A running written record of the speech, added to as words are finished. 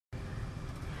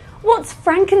What's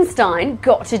Frankenstein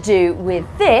got to do with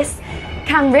this?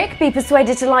 Can Rick be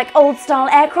persuaded to like old-style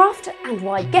aircraft? And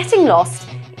why getting lost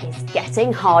is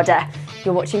getting harder.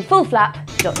 You're watching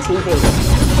FullFlap.tv.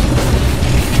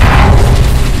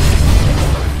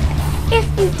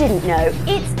 If you didn't know,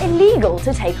 it's illegal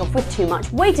to take off with too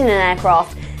much weight in an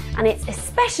aircraft, and it's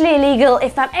especially illegal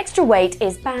if that extra weight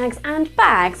is bags and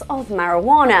bags of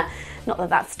marijuana. Not that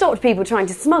that's stopped people trying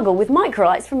to smuggle with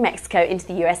microlights from Mexico into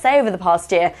the USA over the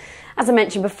past year. As I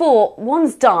mentioned before,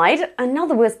 one's died,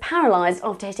 another was paralysed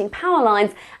after hitting power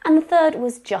lines, and the third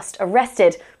was just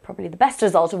arrested. Probably the best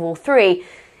result of all three.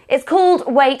 It's called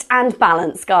weight and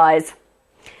balance, guys.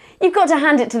 You've got to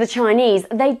hand it to the Chinese.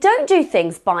 They don't do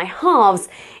things by halves.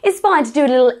 Inspired to do a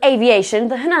little aviation,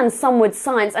 the Henan Sunwood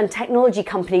Science and Technology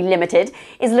Company Limited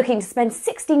is looking to spend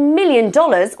 $60 million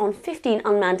on 15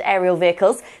 unmanned aerial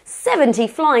vehicles, 70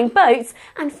 flying boats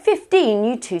and 15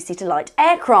 new two-seater light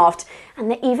aircraft.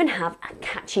 And they even have a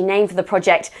catchy name for the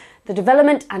project: the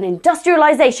Development and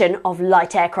Industrialisation of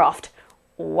Light Aircraft.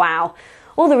 Wow.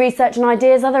 All the research and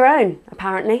ideas are their own,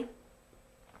 apparently.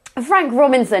 Frank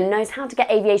Robinson knows how to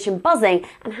get aviation buzzing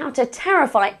and how to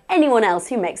terrify anyone else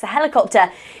who makes a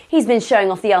helicopter. He's been showing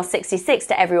off the R66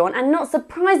 to everyone, and not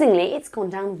surprisingly, it's gone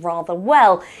down rather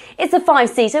well. It's a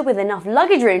 5-seater with enough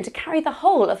luggage room to carry the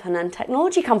whole of Henan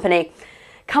Technology Company.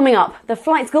 Coming up, the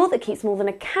flight school that keeps more than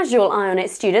a casual eye on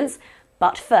its students.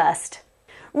 But first,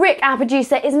 Rick, our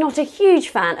producer, is not a huge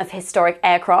fan of historic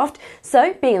aircraft,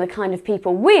 so being the kind of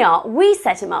people we are, we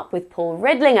set him up with Paul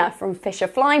Redlinger from Fisher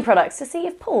Flying Products to see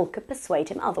if Paul could persuade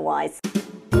him otherwise.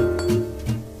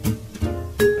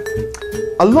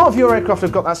 A lot of your aircraft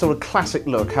have got that sort of classic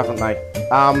look, haven't they?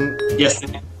 Yes.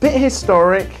 Bit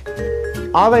historic.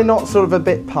 Are they not sort of a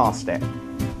bit past it?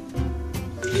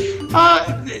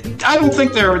 I don't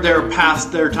think they're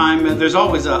past their time. There's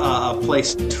always a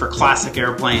place for classic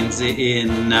airplanes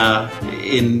in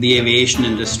the aviation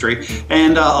industry,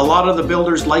 and a lot of the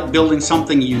builders like building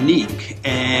something unique.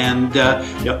 And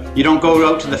you don't go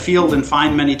out to the field and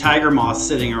find many tiger moths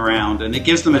sitting around, and it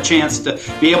gives them a chance to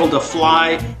be able to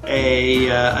fly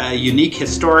a unique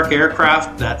historic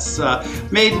aircraft that's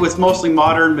made with mostly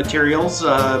modern materials,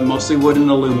 mostly wood and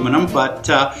aluminum, but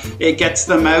it gets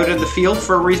them out in the field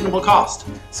for a reasonable cost.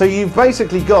 So you've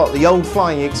basically got the old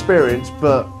flying experience,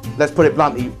 but let's put it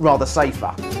bluntly, rather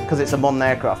safer, because it's a modern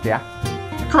aircraft, yeah?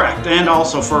 Correct, and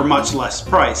also for much less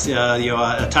price.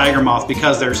 A tiger moth,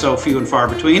 because they're so few and far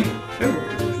between, they're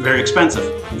very expensive.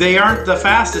 They aren't the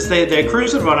fastest. They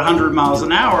cruise at about 100 miles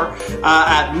an hour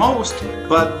at most,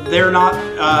 but they're not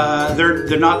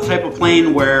the type of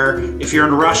plane where if you're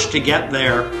in a rush to get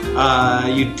there,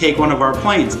 you take one of our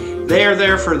planes. They are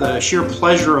there for the sheer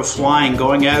pleasure of flying,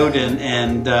 going out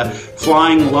and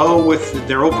flying low with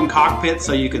their open cockpit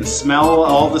so you can smell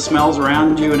all the smells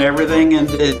around you and everything, and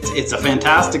it's a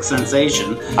fantastic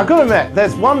sensation. I've got to admit,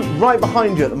 there's one right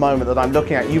behind you at the moment that I'm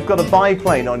looking at. You've got a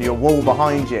biplane on your wall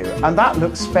behind you, and that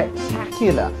looks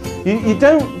spectacular. You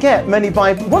don't get many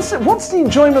biplanes. What's the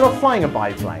enjoyment of flying a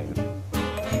biplane?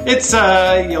 It's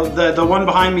the one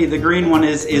behind me, the green one,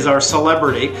 is our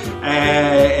Celebrity,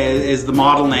 is the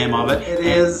model name of it. It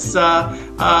is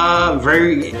a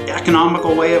very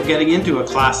economical way of getting into a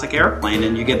classic airplane,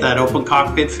 and you get that open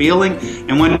cockpit feeling,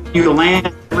 and when you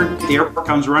land, the airport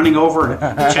comes running over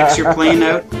and checks your plane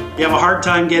out. You have a hard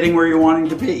time getting where you're wanting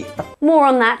to be. More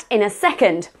on that in a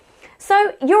second.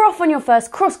 So, you're off on your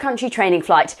first cross-country training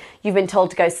flight. You've been told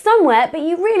to go somewhere, but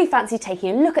you really fancy taking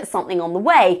a look at something on the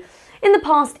way. In the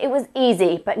past, it was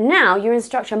easy, but now your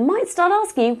instructor might start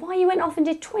asking you why you went off and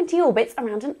did 20 orbits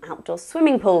around an outdoor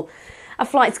swimming pool. A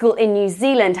flight school in New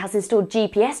Zealand has installed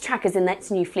GPS trackers in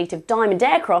its new fleet of Diamond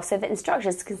aircraft so that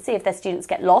instructors can see if their students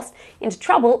get lost, into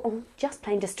trouble, or just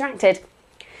plain distracted.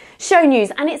 Show news,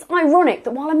 and it's ironic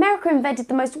that while America invented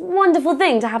the most wonderful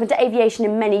thing to happen to aviation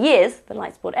in many years, the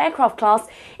light sport aircraft class,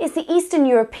 it's the Eastern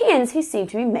Europeans who seem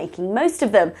to be making most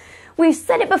of them. We've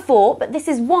said it before, but this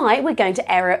is why we're going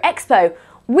to Aero Expo.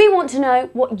 We want to know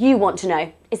what you want to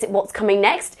know. Is it what's coming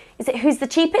next? Is it who's the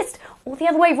cheapest? Or the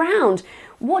other way round?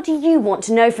 What do you want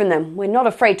to know from them? We're not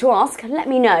afraid to ask. Let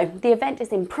me know. The event is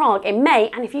in Prague in May,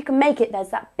 and if you can make it, there's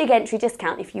that big entry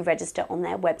discount if you register on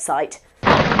their website.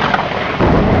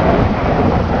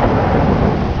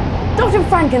 Dr.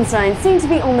 Frankenstein seemed to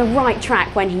be on the right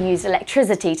track when he used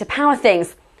electricity to power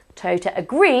things. Toyota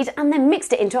agreed and then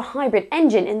mixed it into a hybrid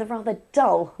engine in the rather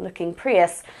dull-looking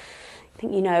Prius. I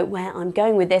think you know where I'm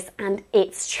going with this, and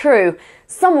it's true.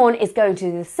 Someone is going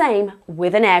to do the same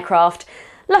with an aircraft.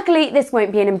 Luckily, this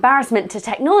won't be an embarrassment to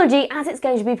technology, as it's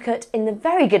going to be put in the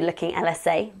very good-looking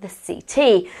LSA, the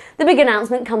CT. The big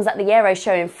announcement comes at the Aero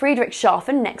show in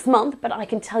Friedrichshafen next month, but I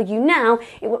can tell you now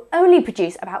it will only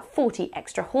produce about 40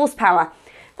 extra horsepower.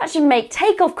 That should make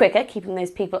takeoff quicker, keeping those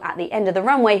people at the end of the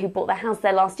runway who bought their house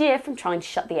there last year from trying to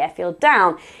shut the airfield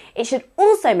down. It should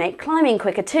also make climbing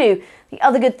quicker too. The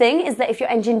other good thing is that if your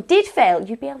engine did fail,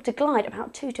 you'd be able to glide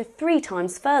about 2 to 3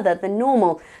 times further than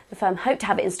normal. The firm hoped to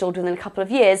have it installed within a couple of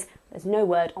years. There's no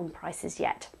word on prices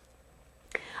yet.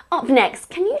 Up next,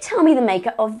 can you tell me the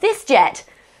maker of this jet?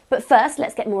 But first,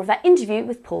 let's get more of that interview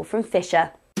with Paul from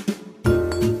Fisher.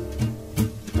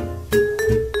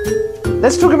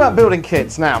 Let's talk about building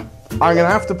kits now. I'm going to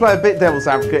have to play a bit devil's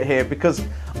advocate here because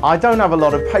I don't have a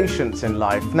lot of patience in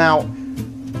life. Now,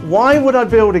 why would I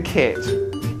build a kit?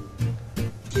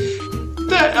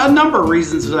 A number of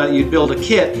reasons that you'd build a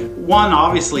kit. One,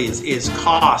 obviously, is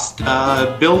cost.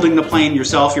 Building the plane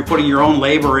yourself, you're putting your own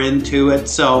labor into it,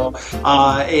 so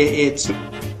it's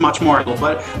much more.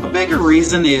 But a bigger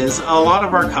reason is a lot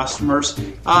of our customers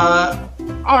are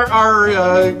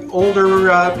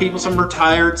older people, some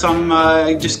retired, some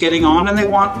just getting on, and they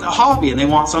want a hobby and they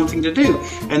want something to do.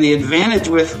 And the advantage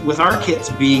with our kits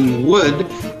being wood,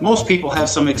 most people have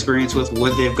some experience with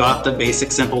wood. They've got the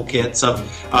basic simple kits of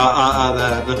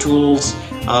the tools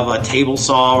of a table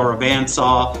saw or a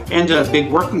bandsaw and a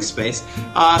big working space,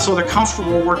 so they're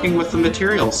comfortable working with the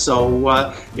materials. So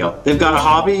you know, they've got a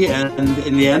hobby, and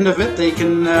in the end of it, they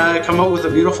can come up with a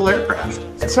beautiful aircraft.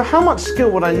 So how much skill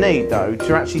would I need, though,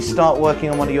 to actually start working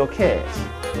on one of your kits?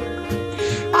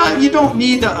 You don't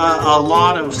need a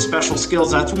lot of special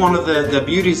skills. That's one of the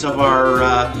beauties of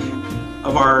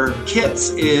our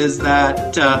kits, is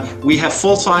that we have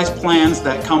full-size plans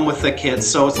that come with the kits.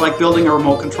 So it's like building a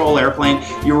remote control airplane.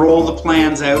 You roll the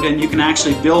plans out and you can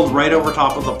actually build right over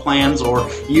top of the plans or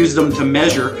use them to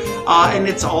measure. And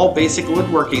it's all basic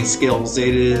woodworking skills.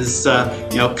 It is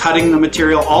you know, cutting the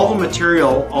material. All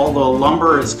the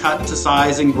lumber is cut to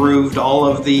size and grooved. All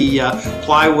of the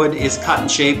plywood is cut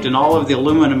and shaped, and all of the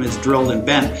aluminum is drilled and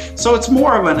bent. So it's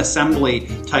more of an assembly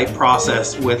type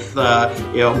process with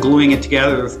you know, gluing it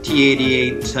together with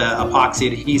T88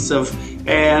 epoxy adhesive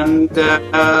and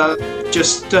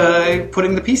just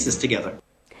putting the pieces together.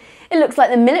 It looks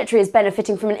like the military is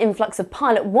benefiting from an influx of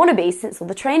pilot wannabes since all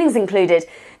the training's included.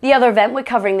 The other event we're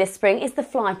covering this spring is the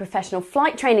Fly Professional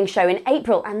Flight Training Show in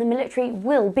April, and the military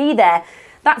will be there.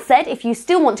 That said, if you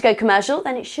still want to go commercial,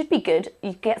 then it should be good.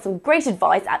 You get some great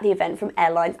advice at the event from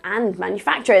airlines and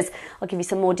manufacturers. I'll give you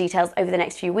some more details over the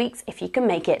next few weeks if you can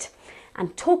make it.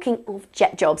 And talking of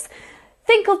jet jobs,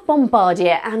 think of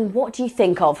Bombardier, and what do you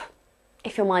think of?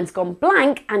 If your mind's gone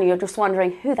blank and you're just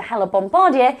wondering who the hell are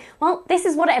Bombardier, well, this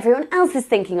is what everyone else is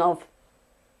thinking of.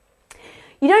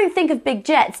 You don't think of big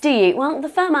jets, do you? Well, the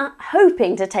firm are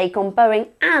hoping to take on Boeing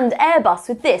and Airbus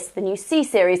with this, the new C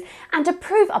Series, and to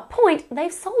prove a point,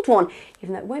 they've sold one,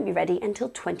 even though it won't be ready until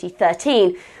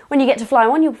 2013. When you get to fly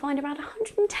one, you'll find around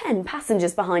 110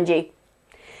 passengers behind you.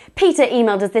 Peter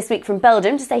emailed us this week from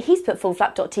Belgium to say he's put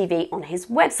FullFlap.tv on his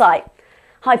website.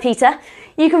 Hi Peter,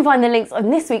 you can find the links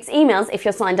on this week's emails if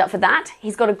you're signed up for that.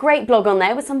 He's got a great blog on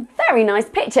there with some very nice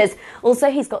pictures. Also,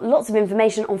 he's got lots of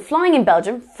information on flying in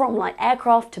Belgium, from light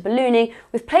aircraft to ballooning,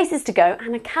 with places to go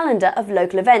and a calendar of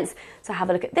local events. So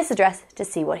have a look at this address to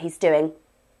see what he's doing.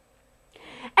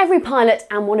 Every pilot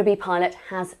and wannabe pilot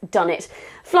has done it.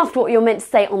 Fluffed what you're meant to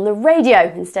say on the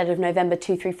radio. Instead of November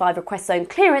 235 request zone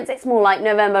clearance, it's more like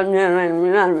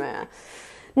November...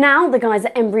 Now, the guys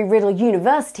at Embry-Riddle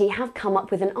University have come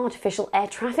up with an artificial air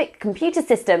traffic computer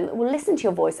system that will listen to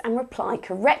your voice and reply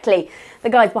correctly. The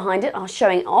guys behind it are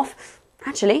showing off,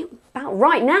 actually, about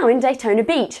right now in Daytona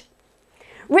Beach.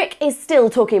 Rick is still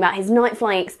talking about his night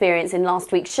flying experience in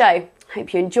last week's show.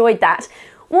 Hope you enjoyed that.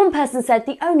 One person said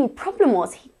the only problem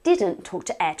was he didn't talk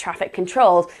to air traffic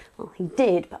control. Well, he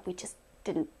did, but we just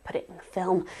didn't put it in the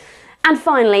film. And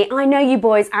finally, I know you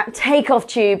boys at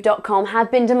takeofftube.com have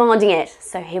been demanding it,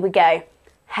 so here we go.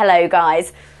 Hello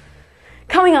guys.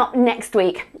 Coming up next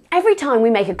week, every time we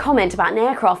make a comment about an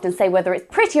aircraft and say whether it's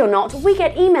pretty or not, we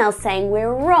get emails saying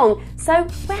we're wrong, so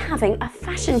we're having a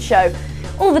fashion show.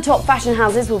 All the top fashion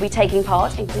houses will be taking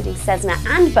part, including Cessna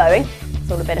and Boeing.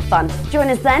 It's all a bit of fun. Join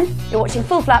us then. You're watching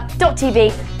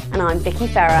FullFlap.tv, and I'm Vicky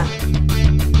Ferrer.